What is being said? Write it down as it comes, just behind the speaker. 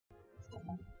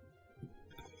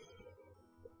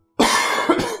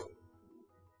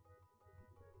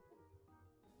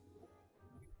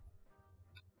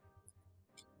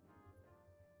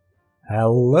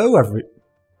Hello everyone,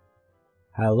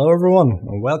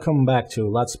 and welcome back to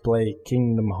Let's Play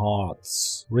Kingdom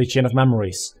Hearts, Region of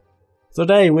Memories.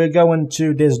 Today we're going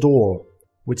to this door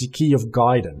with the key of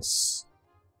guidance.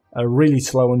 A really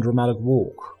slow and dramatic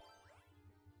walk.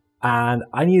 And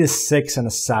I need a 6 and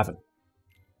a 7.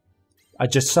 I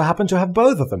just so happen to have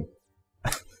both of them.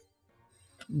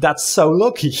 That's so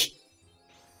lucky.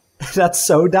 That's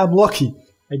so damn lucky.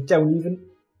 I don't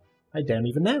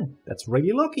even know. That's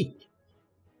really lucky.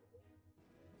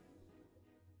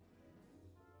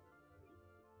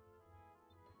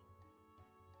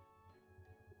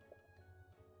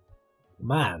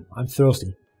 Man, I'm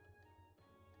thirsty.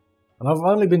 And I've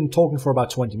only been talking for about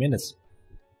 20 minutes.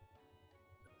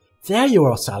 There you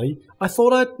are, Sally. I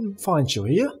thought I'd find you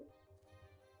here.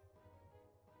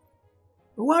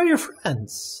 Who are your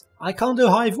friends? I can't do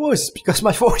high voice because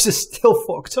my voice is still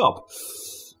fucked up.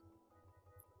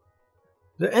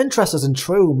 They're interested in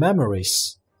true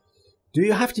memories. Do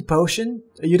you have the potion?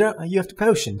 You have the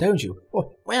potion, don't you?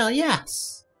 Oh, well,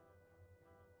 yes.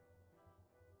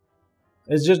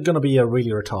 It's just gonna be a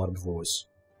really retarded voice.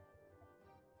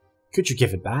 Could you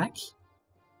give it back?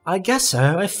 I guess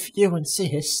so, if you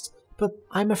insist, but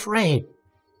I'm afraid.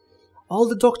 All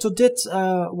the doctor did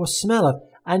was smell it,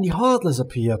 and the heartless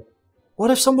appear.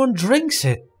 What if someone drinks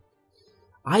it?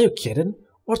 Are you kidding?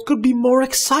 What could be more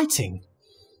exciting?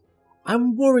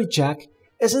 I'm worried, Jack.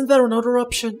 Isn't there another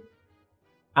option?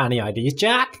 Any ideas,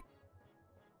 Jack?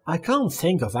 I can't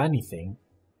think of anything.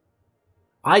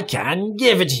 I can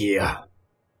give it here.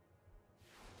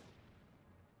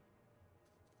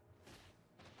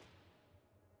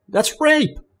 That's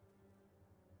rape!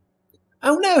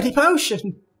 Oh no, the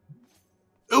potion!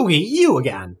 Oogie, you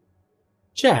again!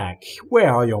 Jack,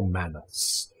 where are your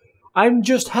manners? I'm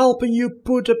just helping you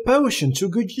put a potion to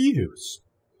good use.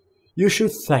 You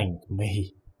should thank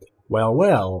me.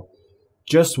 Well,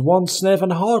 just one sniff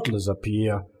and heartless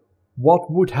appear.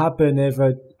 What would happen if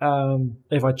I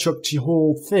chucked the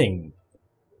whole thing?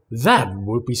 That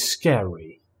would be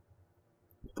scary.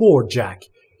 Poor Jack.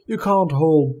 You can't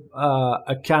hold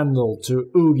a candle to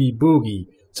Oogie Boogie.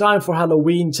 Time for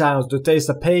Halloween Town to taste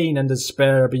the pain and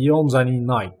despair beyond any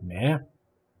nightmare.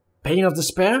 Pain of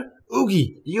despair?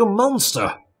 Oogie, you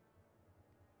monster!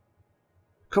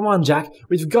 Come on, Jack,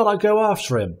 we've gotta go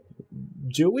after him.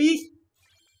 Do we?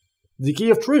 The key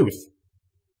of truth.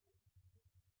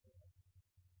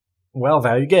 Well,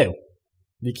 there you go.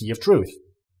 The key of truth.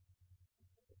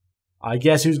 I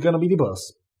guess who's gonna be the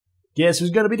boss? Guess who's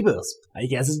gonna be the boss? I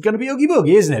guess it's gonna be Oogie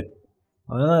Boogie, isn't it?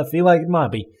 I feel like it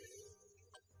might be.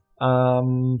 I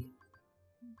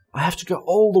have to go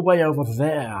all the way over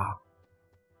there.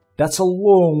 That's a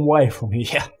long way from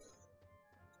here.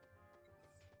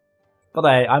 But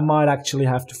hey, I might actually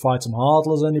have to fight some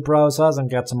Heartless in the process and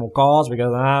get some more cards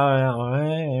because...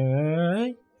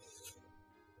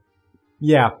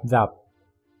 yeah, that.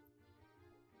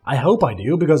 I hope I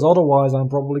do, because otherwise I'm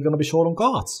probably gonna be short on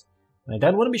cards. I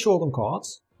don't want to be short on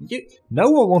cards.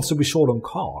 No one wants to be short on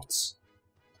cards.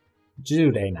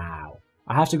 Do they now?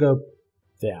 I have to go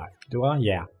there. Do I?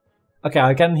 Yeah. Okay,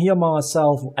 I can heal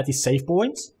myself at the save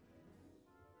point.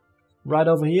 Right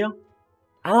over here.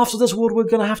 And after this world we're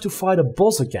gonna have to fight a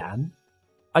boss again.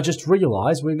 I just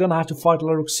realized we're gonna have to fight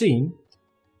Laroxine.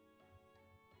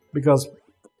 Because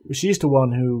she's the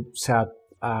one who said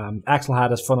Axel had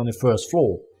his fun on the first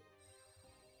floor.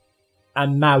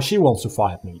 And now she wants to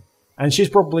fight me. And she's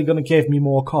probably gonna give me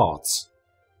more cards.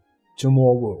 2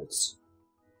 more worlds.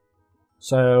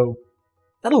 So,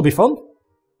 that'll be fun.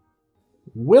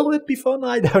 Will it be fun?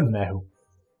 I don't know.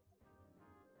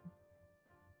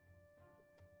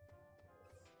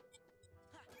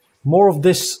 More of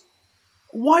this.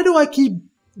 Why do I keep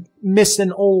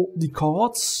missing all the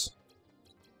cards?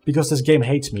 Because this game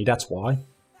hates me, that's why.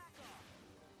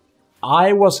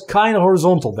 I was kind of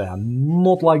horizontal there,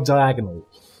 not like diagonal.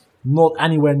 Not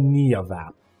anywhere near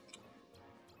that.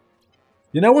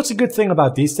 You know what's a good thing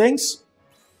about these things?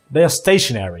 They are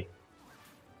stationary.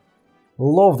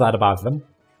 Love that about them.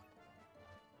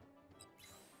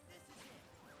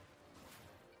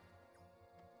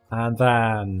 And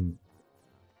then...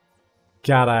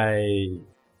 Got a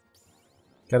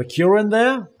cure in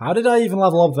there? How did I even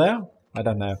level up there? I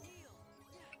don't know.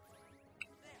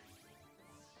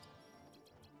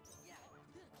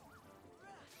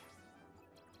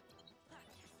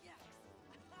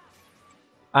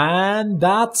 And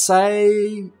that's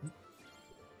a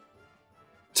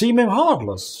Teaming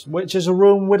Heartless, which is a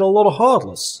room with a lot of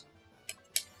Heartless.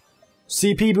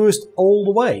 CP boost all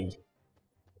the way.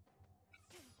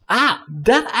 Ah,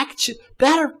 that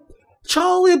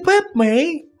Charlie bit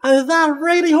me, and that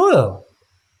really hurt.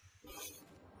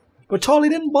 But Charlie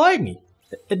didn't bite me.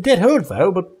 It did hurt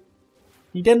though, but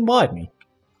he didn't bite me.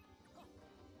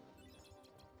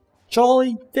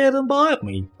 Charlie didn't bite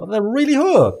me, but that really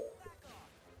hurt.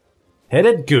 Hit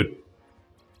it, good.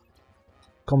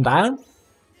 Come down,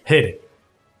 hit it,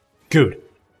 good.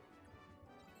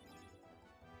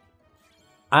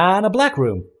 And a black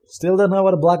room. Still don't know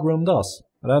what a black room does.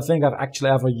 I don't think I've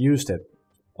actually ever used it.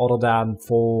 Other than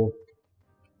for...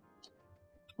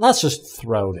 Let's just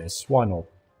throw this. Why not?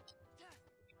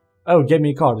 Oh, it gave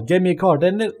me a card. It gave me a card,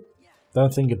 didn't it?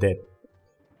 Don't think it did.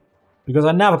 Because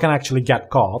I never can actually get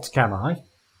cards, can I?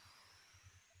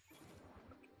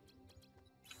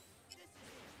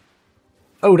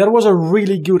 Oh, that was a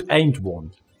really good aimed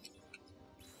one.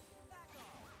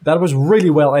 That was really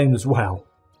well aimed as well.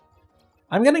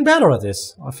 I'm getting better at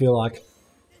this, I feel like.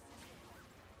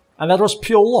 And that was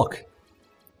pure luck.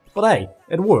 But hey,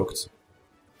 it worked.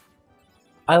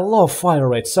 I love fire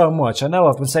rate so much. I know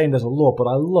I've been saying this a lot, but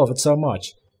I love it so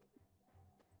much.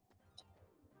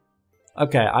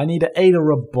 Okay, I need an 8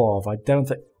 or above. I don't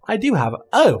think... I do have...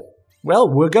 Oh! Well,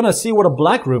 we're gonna see what a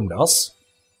black room does.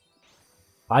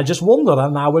 I just wondered,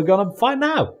 and now we're gonna find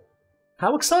out.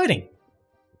 How exciting!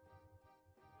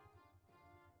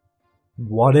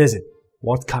 What is it?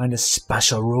 What kind of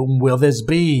special room will this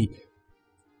be?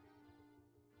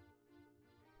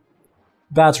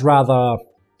 That's rather...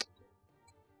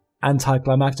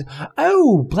 anticlimactic.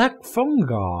 Oh! Black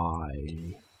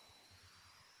fungi!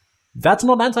 That's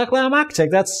not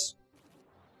anticlimactic, that's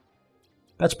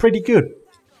pretty good.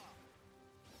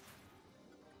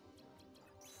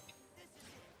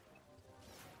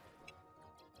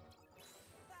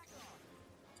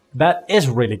 That is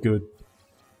really good.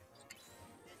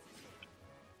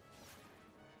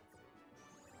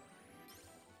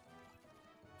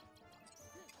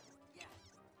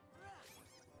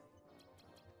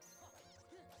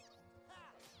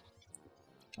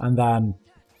 And then...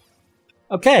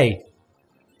 Okay.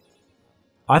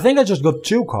 I think I just got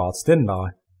 2 cards, didn't I?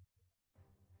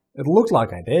 It looked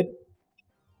like I did.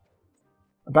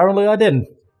 Apparently I didn't.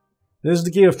 This is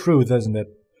the key of truth, isn't it?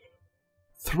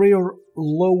 3 or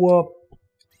lower...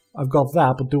 I've got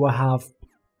that, but do I have...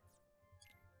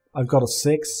 I've got a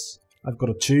 6, I've got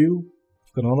a 2,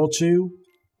 I've got another 2,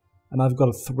 and I've got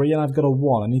a 3, and I've got a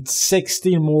 1. I need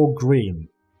 16 more green.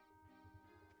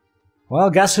 Well,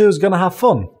 guess who's gonna have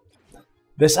fun?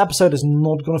 This episode is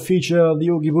not gonna feature the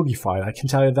Oogie Boogie fight, I can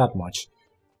tell you that much.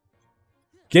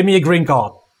 Give me a green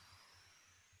card.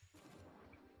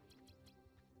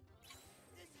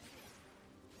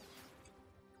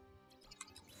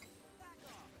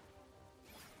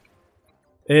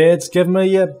 It's giving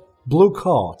me blue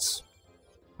cards.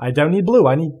 I don't need blue,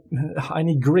 I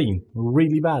need green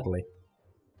really badly.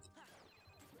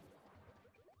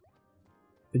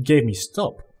 It gave me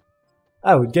stop.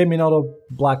 Oh, it gave me another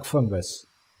black fungus.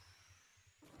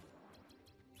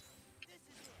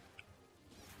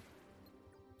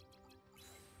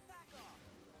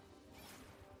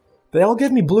 They all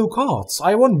give me blue cards.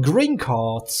 I want green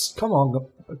cards. Come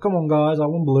on guys, I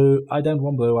want blue. I don't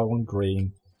want blue, I want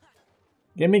green.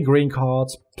 Give me green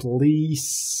cards,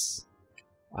 please.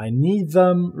 I need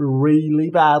them really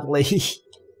badly.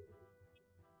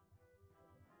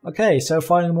 Okay, so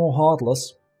finding more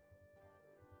Heartless.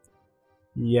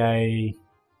 Yay.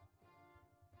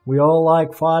 We all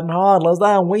like fighting Heartless,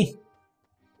 don't we?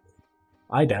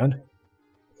 I don't.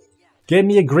 Give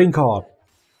me a green card.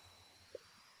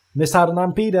 Missed out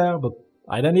on MP there, but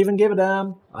I don't even give a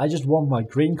damn. I just want my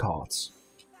green cards.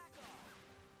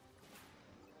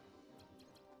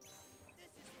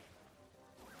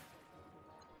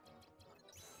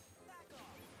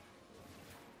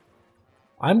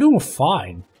 I'm doing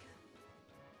fine.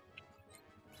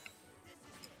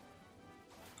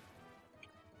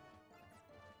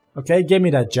 Okay, give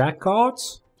me that Jack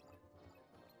cards.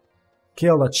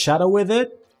 Kill that Shadow with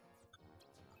it.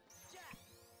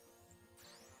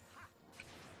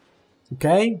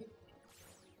 Okay.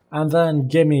 And then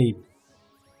give me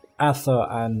Ether,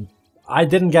 and I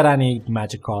didn't get any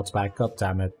magic cards back, god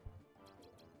damn it.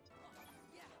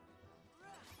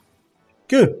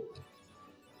 Good.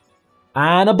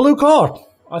 And a blue card!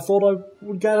 I thought I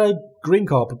would get a green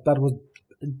card, but that was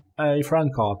a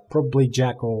friend card. Probably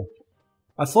Jack or...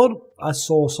 I thought I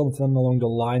saw something along the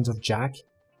lines of Jack.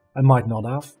 I might not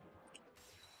have.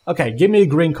 Okay, give me a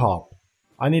green card.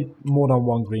 I need more than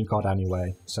 1 green card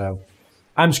anyway, so...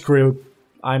 I'm screwed.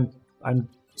 I'm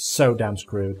so damn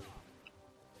screwed.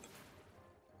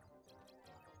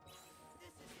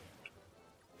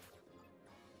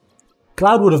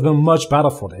 Cloud would have been much better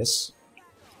for this.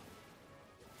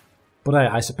 But hey,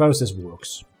 I suppose this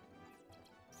works.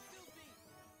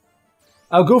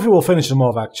 Oh, Goofy will finish them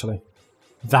off, actually.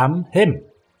 Damn him.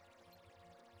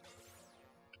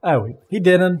 Oh, he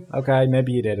didn't. Okay,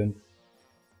 maybe he didn't.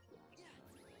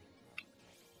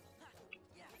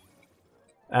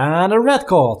 And a red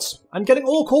card. I'm getting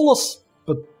all colors,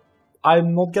 but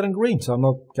I'm not getting green, so I'm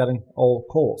not getting all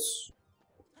colors.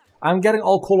 I'm getting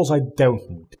all colors I don't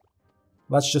need.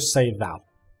 Let's just say that.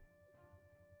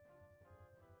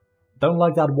 Don't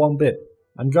like that one bit.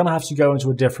 I'm gonna have to go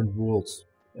into a different world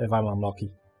if I'm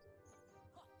unlucky.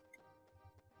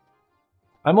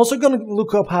 I'm also gonna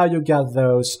look up how you get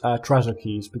those treasure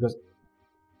keys, because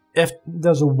if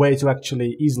there's a way to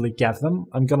actually easily get them,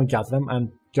 I'm gonna get them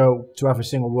and go to every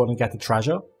single world and get the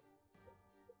treasure.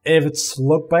 If it's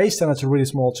luck-based, then it's a really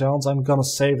small chance. I'm gonna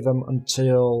save them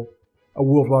until a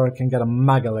world where I can get a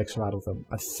Mega Elixir out of them.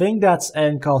 I think that's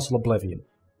in Castle Oblivion.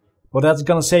 But that's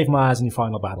gonna save my ass in the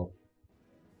final battle.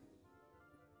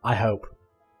 I hope.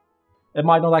 It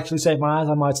might not actually save my ass,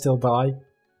 I might still die.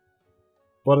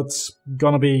 But it's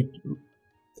gonna be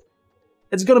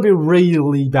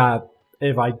really bad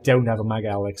if I don't have a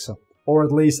Mega Elixir. Or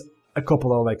at least a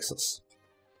couple of elixirs.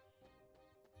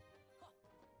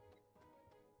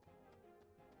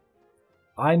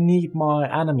 I need my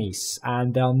enemies,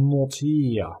 and they're not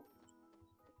here.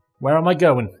 Where am I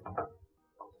going?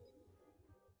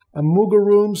 Amuga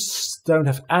rooms don't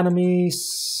have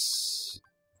enemies.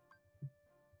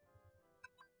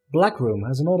 Black room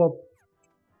has another...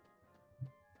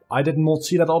 I did not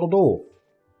see that other door.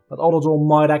 That other door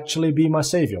might actually be my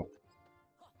savior.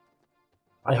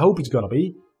 I hope it's gonna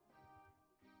be.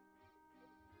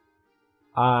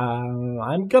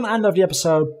 I'm gonna end off the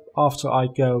episode after I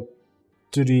go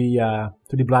to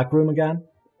the black room again,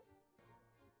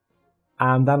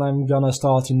 and then I'm gonna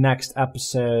start the next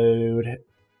episode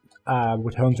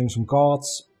with hunting some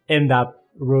cards in that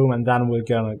room, and then we're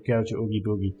gonna go to Oogie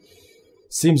Boogie.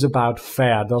 Seems about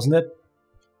fair, doesn't it?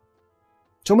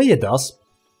 To me it does.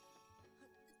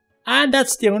 And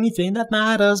that's the only thing that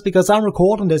matters, because I'm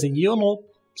recording this and you're not.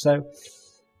 So,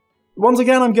 once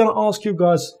again, I'm gonna ask you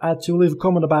guys to leave a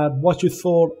comment about what you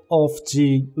thought of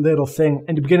the little thing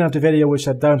in the beginning of the video, which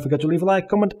I don't forget to leave a like,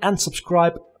 comment and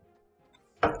subscribe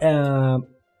in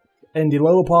the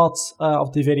lower parts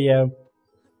of the video.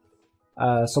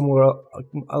 Somewhere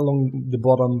along the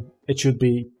bottom it should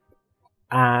be.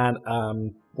 And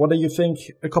what do you think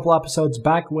a couple episodes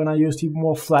back when I used the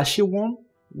more flashy one?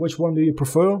 Which one do you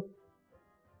prefer?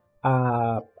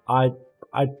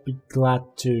 I'd be glad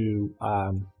to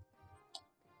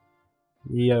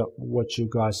hear what you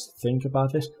guys think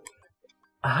about this.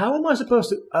 How am I supposed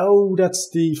to... Oh, that's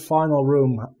the final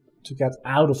room to get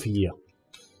out of here.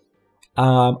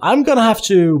 I'm gonna have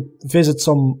to visit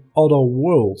some other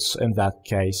worlds in that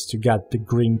case to get the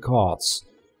green cards.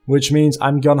 Which means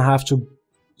I'm gonna have to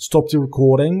stop the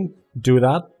recording, do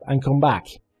that, and come back.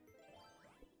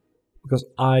 Because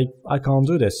I can't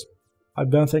do this. I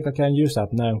don't think I can use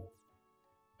that, no.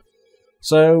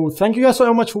 So, thank you guys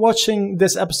so much for watching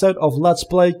this episode of Let's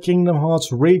Play Kingdom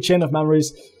Hearts Chain of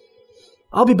Memories.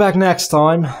 I'll be back next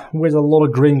time with a lot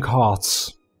of green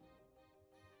cards.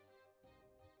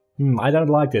 I don't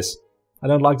like this. I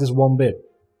don't like this one bit.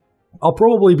 I'll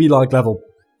probably be like level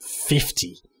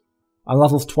 50. I'm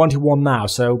level 21 now,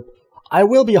 so I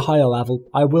will be a higher level.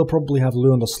 I will probably have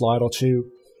learned a slide or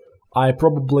two. I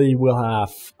probably will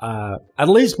have at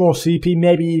least more CP,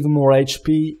 maybe even more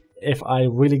HP, if I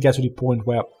really get to the point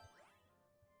where...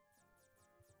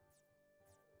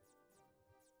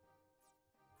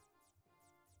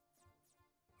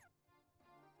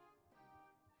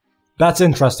 That's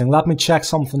interesting. Let me check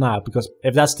something out, because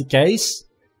if that's the case,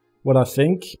 what I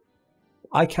think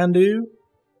I can do...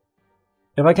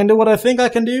 If I can do what I think I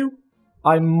can do,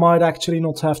 I might actually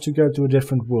not have to go to a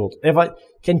different world. If I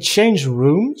can change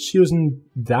rooms using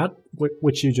that,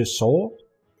 which you just saw...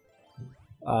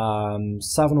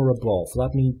 7 or above.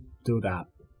 Let me do that.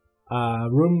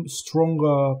 Room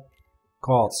stronger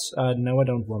cards. No, I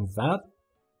don't want that.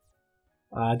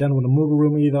 I don't want a Moogle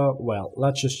room either. Well,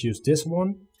 let's just use this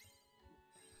one.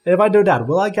 If I do that,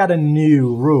 will I get a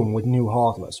new room with new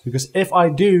Heartless? Because if I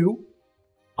do,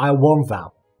 I want that.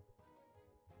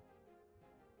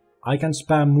 I can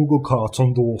spam Moogle cards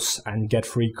on doors and get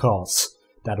free cards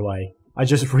that way. I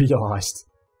just realized.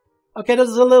 Okay, this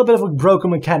is a little bit of a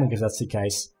broken mechanic if that's the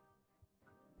case.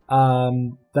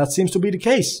 That seems to be the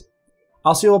case.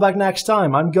 I'll see you all back next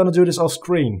time. I'm gonna do this off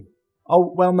screen.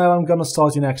 Oh, well, no, I'm gonna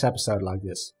start the next episode like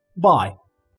this. Bye.